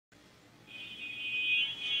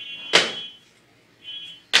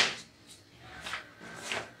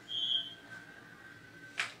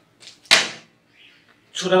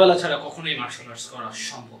ছোটবেলা ছাড়া কখনোই মার্শাল আর্টস করা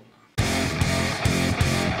সম্ভব না।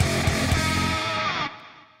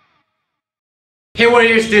 Hey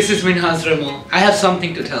warriors, this is Minhaz Remo. I have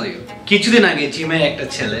something to tell you. কিছুদিন আগে জিমের একটা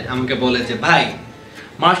ছেলে আমাকে বলে যে ভাই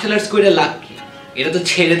মার্শাল আর্টস করে লাভ কি, এটা তো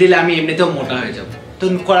ছেড়ে দিলে আমি এমনিতেও মোটা হয়ে যাব, তো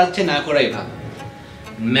করাচ্ছে না করাই ভালো।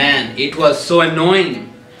 Man, it was so annoying.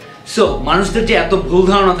 So মানুষদের যে এত ভুল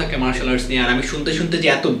ধারণা থাকে মার্শাল আর্টস নিয়ে, আর আমি শুনতে শুনতে যে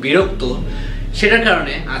এত বিরক্ত, সেটার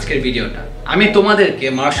কারণে আজকের ভিডিওটা। আমি তোমাদেরকে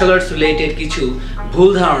মার্শাল আর্টস রিলেটেড কিছু ভুল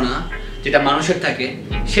ধারণা যেটা মানুষের থাকে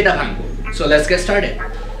সেটা ভাঙবো। So let's get started.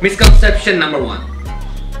 Misconception number 1,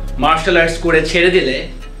 martial arts করে ছেড়ে দিলে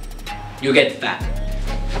you get fat.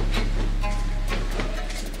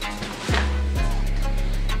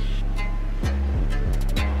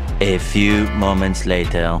 A few moments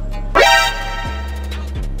later.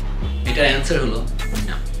 এটার অ্যান্সার হলো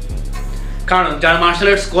না। কারণ যারা মার্শাল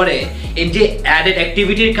আর্টস করে এই যে অ্যাডেড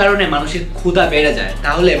অ্যাক্টিভিটির কারণে মানুষের ক্ষুধা বেড়ে যায়,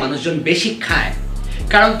 তাহলে মানুষজন বেশি খায়,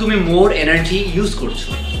 কারণ তুমি মোর এনার্জি ইউজ করছো।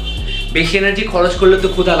 বেশি এনার্জি খরচ করলে তো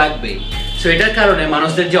ক্ষুধা লাগবেই। সো এটার কারণে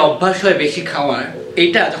মানুষদের যে অভ্যাস হয় বেশি খাওয়ার,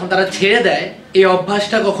 এইটা যখন তারা ছেড়ে দেয়, এই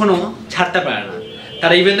অভ্যাসটা কখনো ছাড়তে পারে না।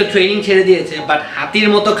 তারা ইভেন তো ট্রেনিং ছেড়ে দিয়েছে, বাট হাতির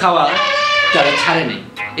মতো খাওয়া তারা ছাড়ে নেই,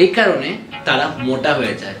 এই কারণে তারা মোটা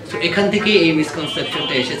হয়ে যায়। তো এখান থেকে এই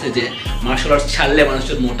মিসকনসেপশনটা এসেছে যে মার্শাল আর্টস ছাড়লে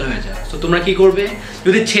মানুষজন মোটা হয়ে যায়। তো তোমরা কি করবে?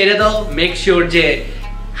 যদি ছেড়ে দাও, মেক শিওর যে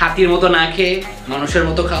হাতির মতো না খেয়ে মানুষের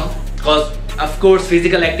মতো খাও, বিকজ অফকোর্স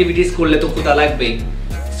ফিজিক্যাল অ্যাক্টিভিটিস করলে তো ক্ষুধা লাগবেই।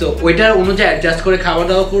 সো ওইটার অনুযায়ী অ্যাডজাস্ট করে খাওয়া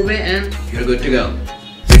দাওয়া করবে and you R good to go.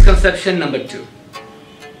 Misconception number 2,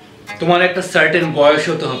 তোমার একটা সার্টেন বয়স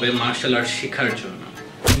হতে হবে মার্শাল আর্টস শেখার জন্য।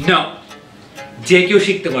 না, যে কেউ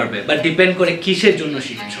শিখতে পারবে, বাট ডিপেন্ড করে কিসের জন্য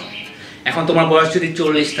শিখছো। এখন তোমার বয়স যদি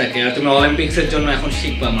 40 থাকে আর তুমি অলিম্পিক্সের জন্য এখন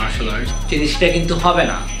শিখবা মার্শাল আর্টস, জিনিসটা কিন্তু হবে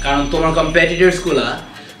না। কারণ তোমার কম্পিটিটরসগুলা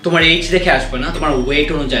তোমার এইজ দেখে আসবে না, তোমার ওয়েট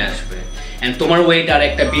অনুযায়ী আসবে। অ্যান্ড তোমার ওয়েট আর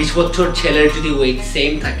একটা 20 বছর ছেলের যদি ওয়েট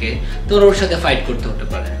সেম থাকে, তোর ওর সাথে ফাইট করতে হতে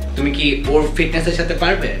পারে। তুমি কি ওর ফিটনেসের সাথে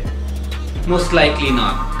পারবে? মোস্ট লাইকলি না,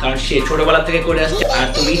 কারণ সে ছোটবেলা থেকে করে আসছে আর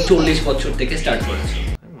তুমি 40 বছর থেকে স্টার্ট করেছো।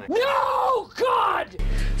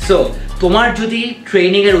 সো তোমার যদি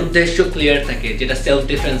ট্রেনিং এর উদ্দেশ্য ক্লিয়ার থাকে, যেটা সেলফ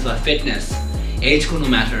ডিফেন্স বা ফিটনেস, এজ কোনো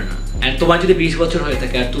ম্যাটার না। অ্যান্ড তোমার যদি 20 বছর হয়ে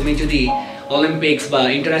থাকে আর তুমি যদি অলিম্পিক্স বা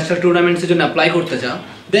ইন্টারন্যাশনাল টুর্নামেন্টসের জন্য অ্যাপ্লাই করতে চাও,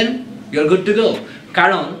 দেন you R good to go.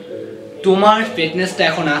 কারণ তোমার ফিটনেসটা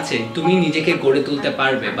এখন আছে, তুমি নিজেকে গড়ে তুলতে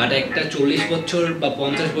পারবে। বাট একটা 40 বছর বা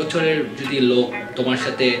 50 বছরের যদি লোক তোমার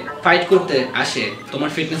সাথে ফাইট করতে আসে, তোমার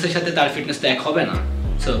ফিটনেসের সাথে তার ফিটনেসটা এক হবে না।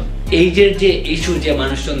 সো এইজের যে ইস্যু যে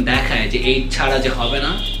মানুষজন দেখায় যে এইজ ছাড়া যে হবে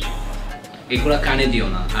না, এগুলো কানে দিও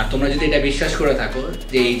না। আর তোমরা যদি এটা বিশ্বাস করে থাকো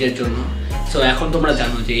যে এইজের জন্য, সো এখন তোমরা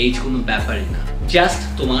জানো যে এইজ কোনো ব্যাপারই না, জাস্ট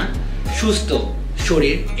তোমার সুস্থ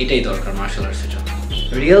শরীর, এটাই দরকার মার্শাল আর্টসের জন্য।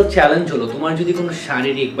 রিয়েল চ্যালেঞ্জ হলো তোমার যদি কোনো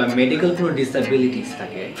শারীরিক বা মেডিকেল কোনো ডিসএবিলিটিস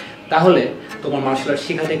থাকে, তাহলে তোমার মার্শাল আর্টস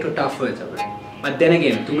শেখাতে একটু টাফ হয়ে যাবে। বাট দেন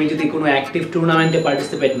এগেন, তুমি যদি কোনো অ্যাক্টিভ টুর্নামেন্টে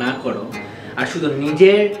পার্টিসিপেট না করো আর শুধু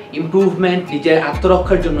নিজের ইমপ্রুভমেন্ট, নিজের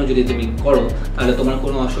আত্মরক্ষার জন্য যদি তুমি করো, তাহলে তোমার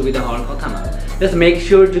কোনো অসুবিধা হওয়ার কথা না। জাস্ট মেক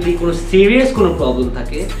শিওর যদি কোনো সিরিয়াস কোনো প্রবলেম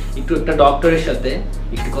থাকে, একটু একটা ডক্টরের সাথে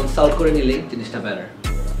একটু কনসাল্ট করে নিলেই জিনিসটা better.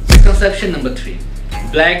 Misconception number 3,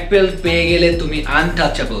 black belt পেয়ে গেলে তুমি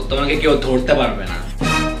আনটাচেবল, তোমাকে কেউ ধরতে পারবে না।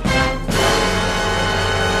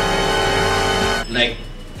 Like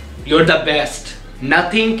you're the best,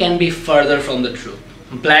 nothing can be further from the truth.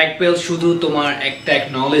 Black belt শুধু তোমার একটা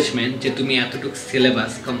অ্যাকনলেজমেন্ট যে তুমি এতটুকু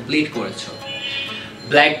সিলেবাস কমপ্লিট করেছো।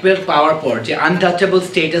 ব্ল্যাক বেল্ট পাওয়ার পর যে আনটাচেবল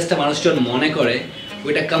স্টেটাসটা মানুষজন মনে করে,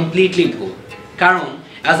 ওইটা কমপ্লিটলি ভুল। কারণ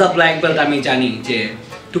অ্যাজ আ ব্ল্যাক বেল্ট আমি জানি যে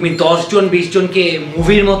তুমি 10 জন 20 জনকে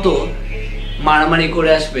মুভির মতো মারামারি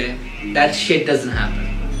করে আসবে, that sheet doesn't happen.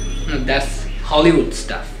 That's Hollywood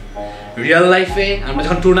staff. Real লাইফে আমরা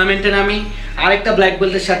যখন টুর্নামেন্টে নামি, আরেকটা ব্ল্যাক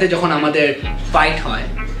বেল্টের সাথে যখন আমাদের ফাইট হয়,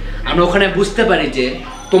 আমরা ওখানে বুঝতে পারি যে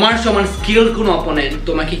তোমার সমান স্কিল কোনো অপোনেন্ট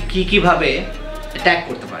তোমাকে কীভাবে অ্যাট্যাক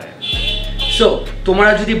করতে পারে। সো তোমরা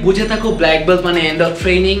যদি বুঝে থাকো ব্ল্যাক বেল্ট মানে এন্ড অফ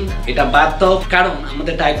ট্রেনিং, এটা বাদ দাও। কারণ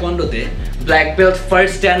আমাদের টাইকোয়ান্ডোতে ব্ল্যাক বেল্ট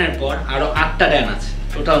ফার্স্ট ড্যানের পর আরও 8টা ড্যান আছে,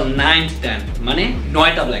 টোটাল 9th ড্যান, মানে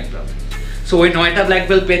 9টা ব্ল্যাক বেল্ট। সো ওই 9টা ব্ল্যাক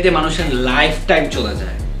বেল্ট পেতে মানুষের লাইফ টাইম চলে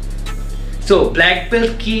যায়। সো ব্ল্যাক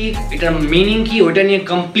বেল্ট কি, এটার মিনিং কি, ওইটা নিয়ে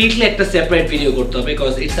কমপ্লিটলি একটা সেপারেট ভিডিও করতে হবে,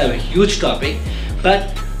 because it's a huge topic. But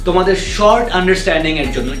তোমাদের শর্ট আন্ডারস্ট্যান্ডিং এর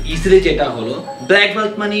জন্য ইজিলি যেটা হলো, ব্ল্যাক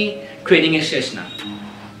বেল্ট মানে ট্রেনিং এর শেষ না।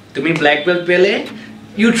 তুমি ব্ল্যাক বেল্ট পেলে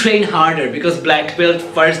you train harder, because black belt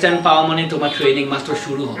first Dan পাওয়া মানে তোমার ট্রেনিং মাস্টার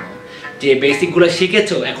শুরু হলো। যে বেসিকগুলো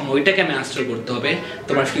শিখেছো, এখন ওইটাকে মাস্টার করতে হবে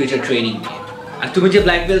তোমার ফিউচার ট্রেনিং নিয়ে। আর তুমি যে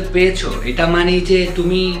ব্ল্যাক বেল্ট পেয়েছো, এটা মানে যে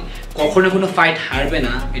তুমি কখনো কোনো ফাইট হারবে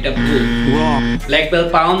না, এটা ভুল। ব্ল্যাক বেল্ট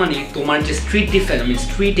পাওয়া মানে তোমার যে স্ট্রিট ডিফেন্স,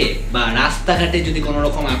 স্ট্রিটে বা রাস্তাঘাটে যদি কোনো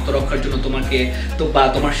রকম আত্মরক্ষার জন্য তোমাকে বা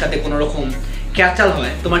তোমার সাথে কোনো রকম ক্যাচাল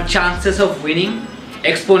হয়, তোমার চান্সেস অফ উইনিং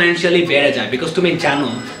এক্সপোনেনশিয়ালি বেড়ে যায়, বিকজ তুমি জানো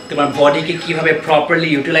তোমার বডিকে কিভাবে প্রপারলি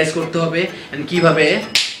ইউটিলাইজ করতে হবে এন্ড কিভাবে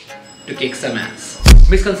to kick some as.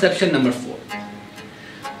 Misconception number 4,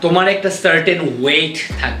 তোমার একটা সার্টেন ওয়েট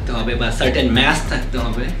থাকতে হবে বা সার্টেন ম্যাস থাকতে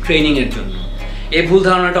হবে ট্রেনিং এর জন্য। এই ভুল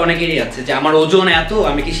ধারণাটা অনেকেরই আছে যে আমার ওজন এত,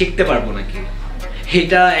 আমি কি শিখতে পারবো নাকি।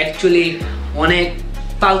 এটা অ্যাকচুয়ালি অনেক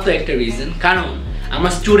ফালতু একটা রিজন, কারণ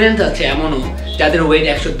আমার স্টুডেন্ট আছে এমনও যাদের ওয়েট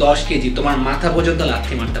 110 কেজি, তোমার মাথা পর্যন্ত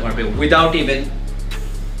লাথি মারতে পারবে উইদাউট ইভেন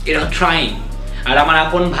ট্রাইং। আর আমার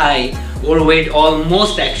আপন ভাই, ওর ওয়েট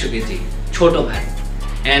অলমোস্ট 100 কেজি, ছোট ভাই,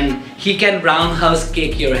 and he can brown house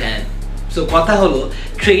cake your hand. So কথা হলো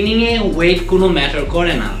ট্রেনিংয়ে ওয়েট কোনো ম্যাটার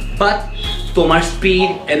করে না, বাট তোমার speed,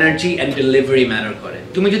 energy and delivery matter করে।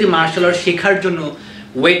 তুমি যদি মার্শাল আর্ট শেখার জন্য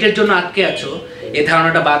ওয়েটের জন্য আটকে আছো, এই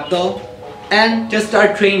ধারণাটা বাদ দাও অ্যান্ড জাস্ট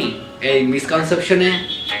স্টার্ট ট্রেনিং। এই মিসকনসেপশনে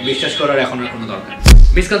বিশ্বাস করার এখন আর কোনো দরকার।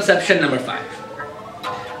 মিসকনসেপশন নাম্বার 5,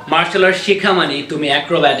 মার্শাল আর্ট শেখা মানে তুমি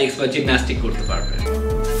অ্যাক্রোব্যাটিক্স বা জিমন্যাস্টিক করতে পারবে।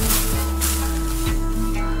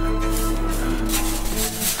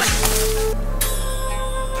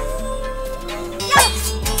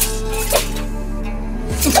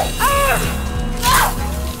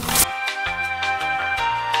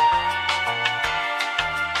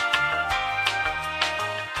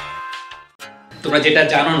 তোমরা যেটা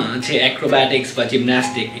জানো না যে অ্যাক্রোব্যাটিক্স বা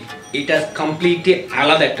জিমন্যাস্টিক এটা কমপ্লিটলি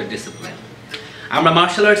আলাদা একটা ডিসিপ্লিন। আমরা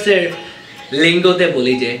মার্শাল আর্টসের লিঙ্গতে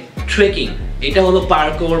বলি যে ট্রেকিং, এটা হলো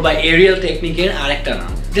পার্কোর বা এরিয়াল টেকনিকের আরেকটা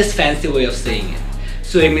নাম, just fancy way of saying it.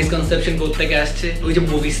 So এই মিসকনসেপশন কোত্থেকে আসছে? ওই যে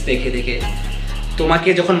মুভিজ দেখে দেখে। তোমাকে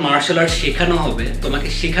যখন মার্শাল আর্ট শেখানো হবে, তোমাকে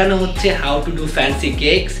শেখানো হচ্ছে how to do fancy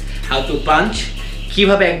cakes, how to punch,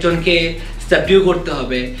 কীভাবে একজনকে সাবডিউ করতে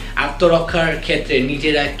হবে, আত্মরক্ষার ক্ষেত্রে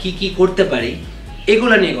নিজেরা কি কি করতে পারি,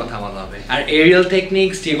 এগুলো নিয়ে কথা বলা হবে। আর এরিয়াল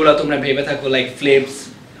টেকনিক্স যেগুলো তোমরা ভেবে থাকো like Phillips,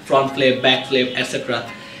 front flip, back flip etcetera,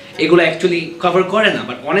 এগুলো অ্যাকচুয়ালি কভার করে না,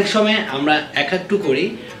 বাট অনেক সময় আমরা একটু করি।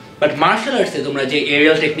 বাট মার্শাল আর্টসে তোমরা যে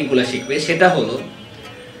এরিয়াল টেকনিকগুলো শিখবে সেটা হলো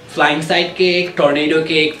flying side cake, tornado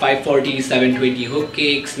cake, 540, 720, hook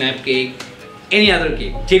cake, snap cake, any other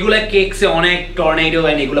cake, যেগুলো কেকসে অনেক টর্নেডো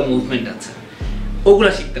অ্যান্ড এগুলো মুভমেন্ট আছে, ওগুলো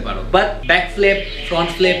শিখতে পারো। But back flip, front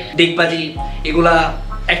flip, ডিগবাজি, এগুলা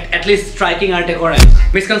অ্যাটলিস্ট স্ট্রাইকিং আর্টে করে।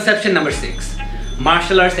 মিসকনসেপশন নাম্বার 6,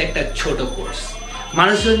 মার্শাল আর্টস একটা ছোট কোর্স।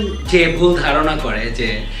 মানুষজন যে ভুল ধারণা করে যে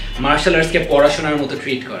মার্শাল আর্টসকে পড়াশোনার মতো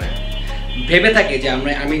ট্রিট করে, ভেবে থাকে যে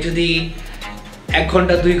আমি যদি 1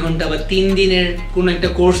 ঘন্টা 2 ঘন্টা বা 3 দিনের কোনো একটা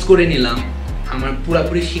কোর্স করে নিলাম, আমার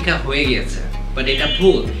পুরোপুরি শেখা হয়ে গিয়েছে। বাট এটা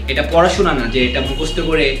ভুল, এটা পড়াশোনা না যে এটা মুখস্থ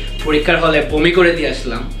করে পরীক্ষার হলে বমি করে দিয়ে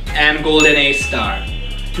আসলাম অ্যান্ড গোল্ডেন এ স্টার।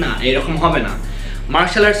 না, এরকম হবে না।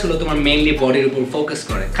 মার্শাল আর্টস হলো তোমার মেইনলি বডির উপর ফোকাস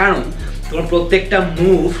করে, কারণ তোমার প্রত্যেকটা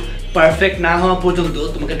মুভ পারফেক্ট না হওয়া পর্যন্ত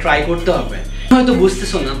তোমাকে ট্রাই করতে হবে। হয়তো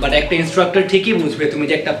বুঝতেছো না, বাট একটা ইনস্ট্রাক্টর ঠিকই বুঝবে তুমি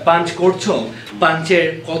যে একটা পাঞ্চ করছো, পাঞ্চের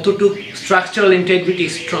কতটুকু স্ট্রাকচারাল ইন্টিগ্রিটি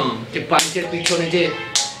স্ট্রং, যে পাঞ্চের পিছনে যে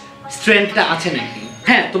স্ট্রেংথটা আছে নাকি।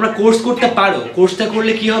 হ্যাঁ, তোমরা কোর্স করতে পারো, কোর্সটা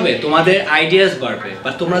করলে কি হবে, তোমাদের আইডিয়াস বাড়বে,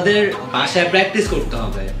 বাট তোমাদের বাসায় প্র্যাকটিস করতে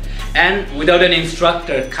হবে। অ্যান্ড উইদাউট অ্যান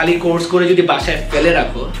ইনস্ট্রাক্টর খালি কোর্স করে যদি বাসায় ফেলে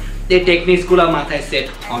রাখো, এই টেকনিক্সগুলো মাথায় সেট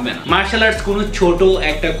হবে না। মার্শাল আর্টস কোনো ছোট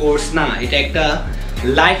একটা কোর্স না, এটা একটা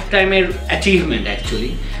লাইফ টাইমের অ্যাচিভমেন্ট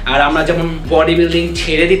অ্যাকচুয়ালি। আর আমরা যেমন বডি বিল্ডিং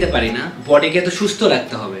ছেড়ে দিতে পারি না, বডিকে তো সুস্থ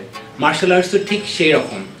রাখতে হবে, মার্শাল আর্টস তো ঠিক সেই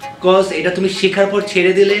রকম। বিকজ এটা তুমি শেখার পর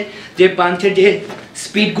ছেড়ে দিলে যে পাঞ্চের যে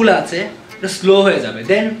স্পিডগুলো আছে এটা স্লো হয়ে যাবে,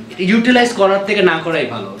 দেন ইউটিলাইজ করার থেকে না করাই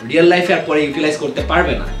ভালো। রিয়েল লাইফে আর পরে ইউটিলাইজ করতে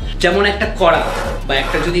পারবে না। যেমন একটা কড়া বা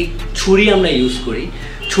একটা যদি ছুরি আমরা ইউজ করি,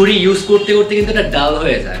 ছুরি ইউজ করতে করতে কিন্তু এটা ডাল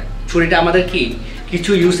হয়ে যায়। ছুরিটা আমাদের কি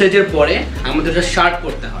কিছু ইউসেজের পরে আমাদের এটা শার্প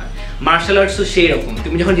করতে হয়। মার্শাল আর্টসও সেই রকম,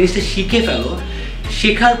 তুমি যখন জিনিসটা শিখে ফেলো,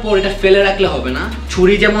 শেখার পর এটা ফেলে রাখলে হবে না।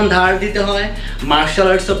 ছুরি যেমন ধার দিতে হয়, মার্শাল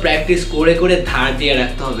আর্টসও প্র্যাকটিস করে করে ধার দিয়ে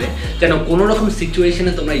রাখতে হবে, যেন কোনো রকম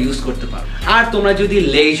সিচুয়েশনে তোমরা ইউজ করতে পারো। আর তোমরা যদি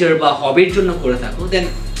লেজার বা হবির জন্য করে থাকো, দেন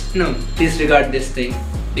no disregard this thing,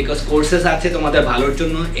 because courses আছে তোমাদের ভালোর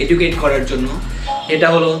জন্য, এডুকেট করার জন্য। এটা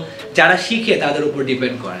হলো যারা শিখে তাদের উপর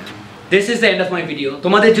ডিপেন্ড করে। This is the end of my video.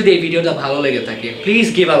 তোমাদের যদি এই ভিডিওটা ভালো লেগে থাকে, please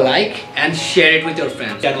give a like and share it with your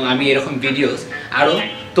friends, যেন আমি এরকম ভিডিওস আরও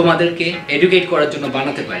তোমাদেরকে এডুকেট করার জন্য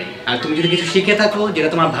বানাতে পারি। আর তুমি যদি কিছু শিখে থাকো যেটা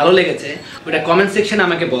তোমার ভালো লেগেছে, ওটা কমেন্ট সেকশনে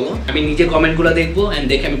আমাকে বলো, আমি নিজে কমেন্টগুলো দেখবো অ্যান্ড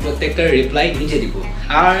দেখে আমি প্রত্যেকটার রিপ্লাই নিজে দিব।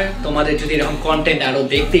 আর তোমাদের যদি এরকম কন্টেন্ট আরও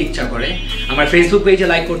দেখতে ইচ্ছা করে, আমার ফেসবুক পেজে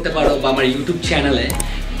লাইক করতে পারো বা আমার ইউটিউব চ্যানেলে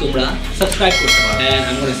তোমরা সাবস্ক্রাইব করতে পারো। And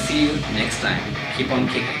I am gonna C you next time. Keep on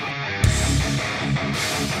kicking.